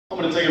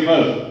going to take a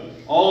vote.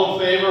 All in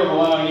favor of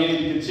allowing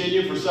Andy to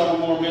continue for several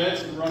more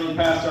minutes and running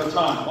past our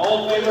time?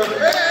 All in favor?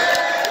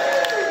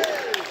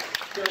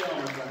 Carry on,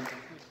 my friend.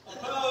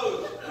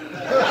 Opposed?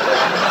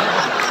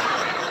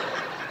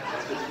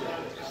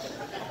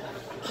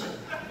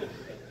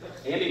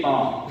 Andy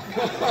Baum.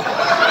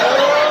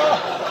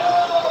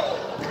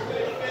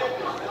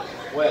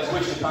 Well,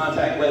 switch to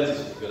contact lenses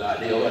is a good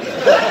idea, wasn't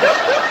it?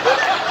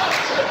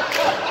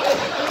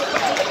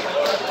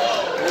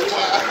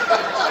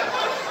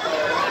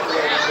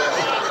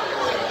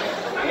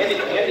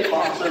 Andy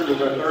Baum served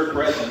as our third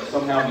president.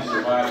 Somehow he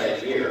survived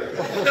that year.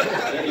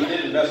 And he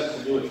did invest in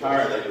some new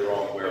attire that we were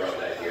all aware of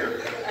that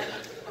year.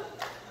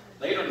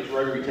 Later in his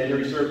Rotary tenure,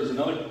 he served as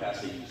another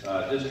capacity,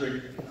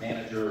 district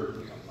manager,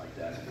 something like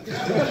that.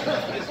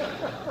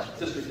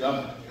 District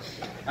governor.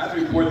 I have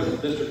to report that the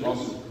district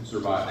also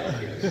survived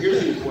that year.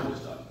 Here's the important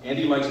stuff.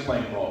 Andy likes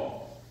playing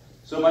ball.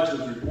 So much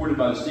was reported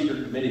by the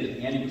secret committee that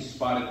Andy was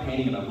spotted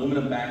painting an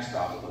aluminum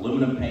backstop with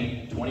aluminum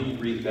paint in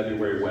 20-degree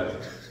February weather.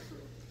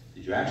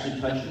 Did you actually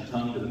touch your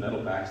tongue to the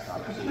metal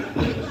backstop to see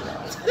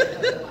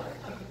the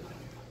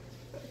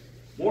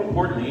More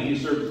importantly, Andy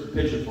served as a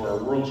pitcher for our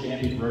world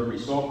champion Rotary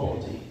softball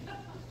team.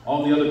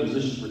 All the other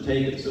positions were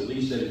taken, so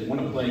Lee said, if you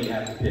want to play, you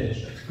have to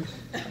pitch.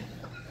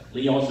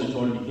 Lee also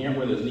told him you can't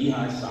wear those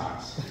knee-high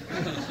socks.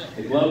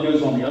 The glove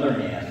goes on the other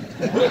hand.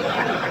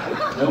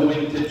 No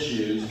wingtip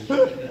shoes,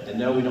 and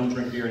no, we don't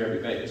drink beer at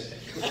every base.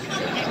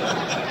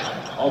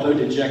 Although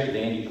dejected,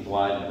 Andy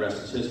complied, and the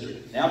rest is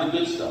history. Now the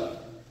good stuff.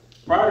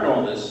 Prior to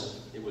all this,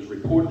 it was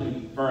reported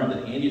and confirmed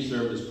that Andy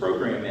served as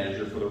program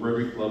manager for the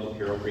Rotary Club of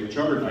Carroll Creek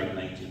Charter Night in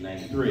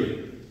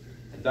 1993.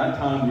 At that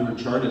time, we were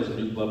chartered as a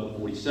new club of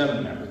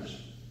 47 members.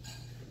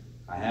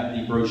 I have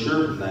the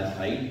brochure from that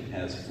night. It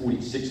has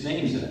 46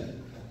 names in it.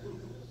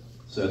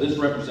 So this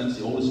represents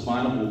the oldest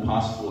finable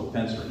possible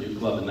offense for a new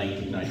club in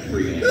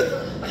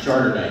 1993,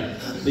 Charter Night.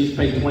 Please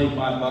pay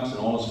 $25 and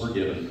all is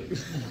forgiven.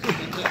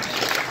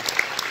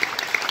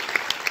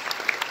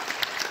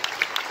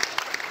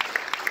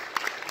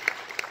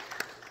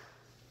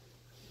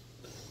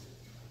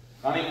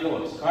 Connie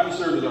Phillips. Connie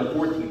served as our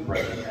 14th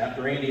president.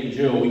 After Andy and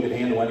Jill, we could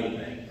handle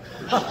anything.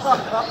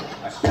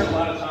 I spent a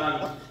lot of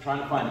time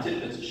trying to find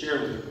tidbits to share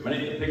with her.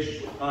 Many of the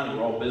pictures with Connie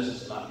were all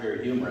business, not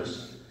very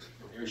humorous.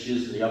 Here she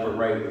is in the upper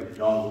right with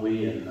John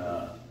Louis and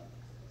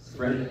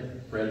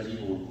Fred's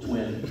evil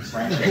twin,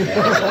 Frank.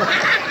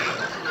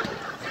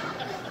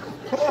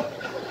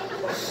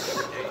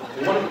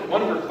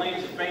 One of her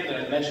claims to fame that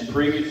I mentioned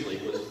previously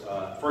was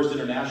first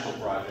international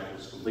project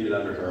was completed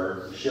under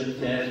her. The ship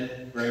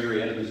Ted,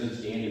 Gregory, Ed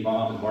Brzezinski, Andy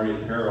Baum, and Marty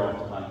Carroll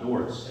to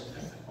Honduras,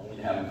 only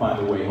to have them find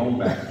their way home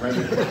back to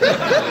Frederick.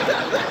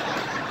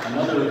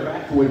 Another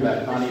factoid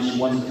about Connie, she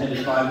once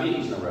attended 5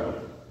 meetings in a row.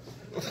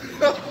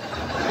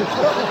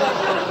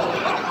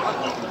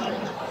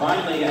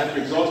 Finally,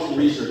 after exhaustive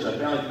research, I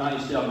found that Connie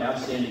still had an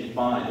outstanding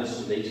find. This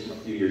was dates from a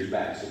few years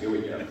back, so here we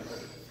go.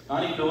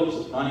 Connie Phillips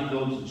of Connie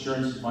Phillips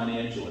Insurance and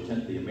Financial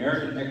attended the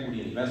American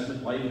Equity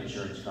Investment Life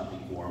Insurance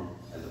Company Forum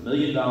as a $1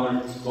 Million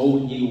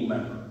Golden Eagle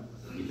member.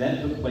 The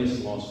event took place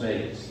in Las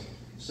Vegas.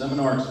 The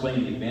seminar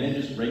explained the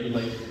advantages and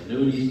regulations of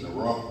annuities and the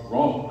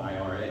Roth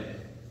IRA.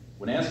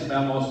 When asked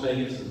about Las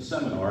Vegas in the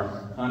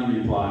seminar, Connie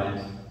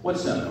replied, "What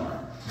seminar?"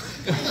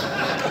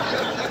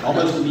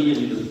 Almost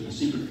immediately, the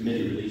secret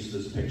committee released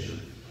this picture.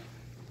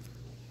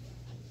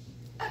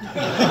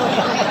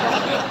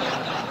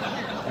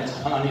 That's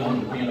Connie on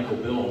the mechanical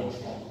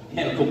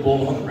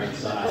bull on the right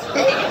side.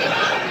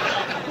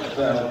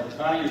 So,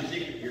 Connie,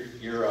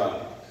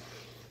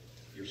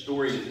 your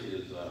story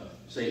is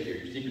safe here.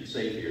 Your secret's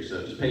safe here.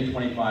 So just pay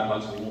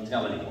 $25 and we won't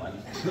tell anyone.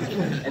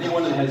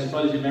 Anyone that has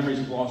fuzzy memories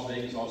of Las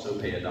Vegas also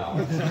pay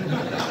 $1.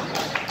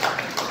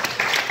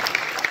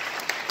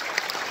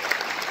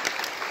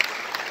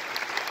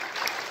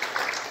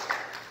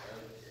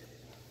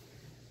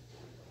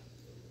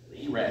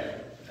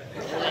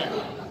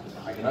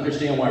 I can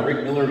understand why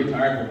Rick Miller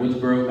retired from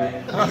Woodsboro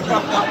Bank.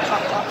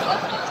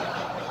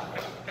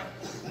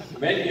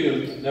 Many of you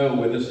know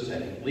where this is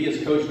heading. Lee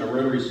has coached our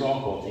Rotary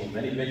softball team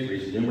many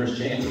victories and numerous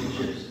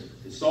championships.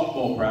 His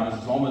softball prowess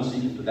is almost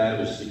equal to that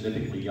of his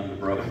significantly younger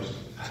brothers.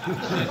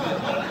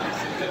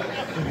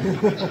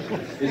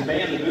 His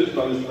band, the Blues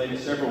Brothers, played at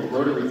several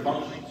Rotary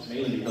functions,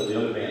 mainly because the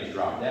other bands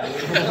dropped out.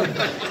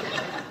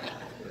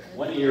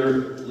 One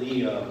year,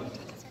 Lee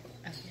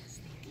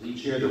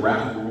chaired the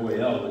Raffle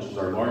Royale, which was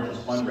our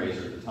largest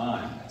fundraiser at the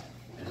time.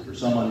 And for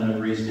some unknown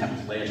reason, that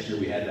was last year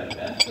we had that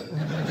event.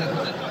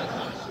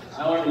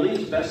 However, Lee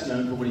is best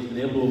known for what he's been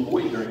able to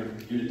avoid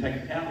due to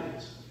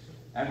technicalities.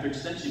 After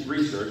extensive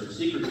research, the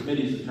secret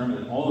committee has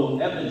determined that although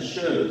evidence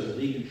shows that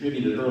Lee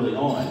contributed early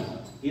on,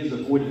 he has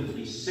avoided at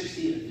least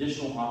 60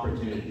 additional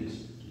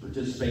opportunities to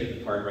participate in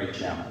the Cartwright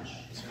Challenge.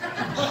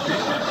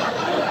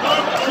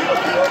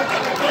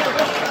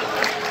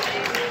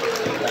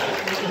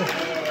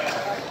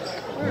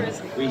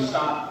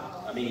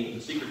 The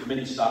secret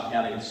committee stopped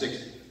counting at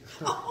 60.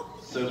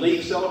 So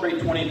Lee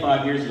celebrated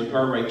 25 years of the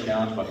Cartwright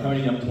Challenge by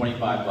ponying up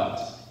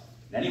 $25.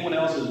 And anyone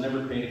else who's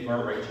never paid the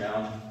Cartwright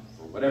Challenge,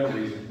 for whatever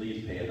reason,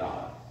 please pay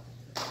 $1.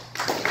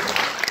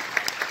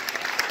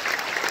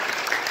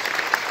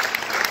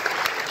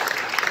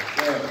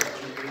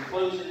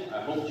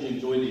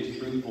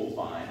 full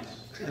fines.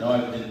 I know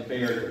I've been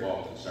fair to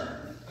all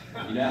concerned.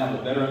 You now have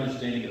a better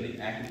understanding of the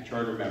active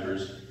charter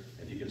members.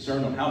 If you're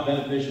concerned on how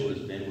beneficial it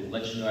has been, we'll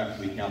let you know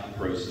after we count the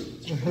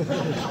proceeds.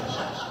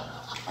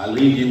 I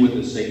leave you with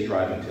a safe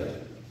driving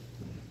tip.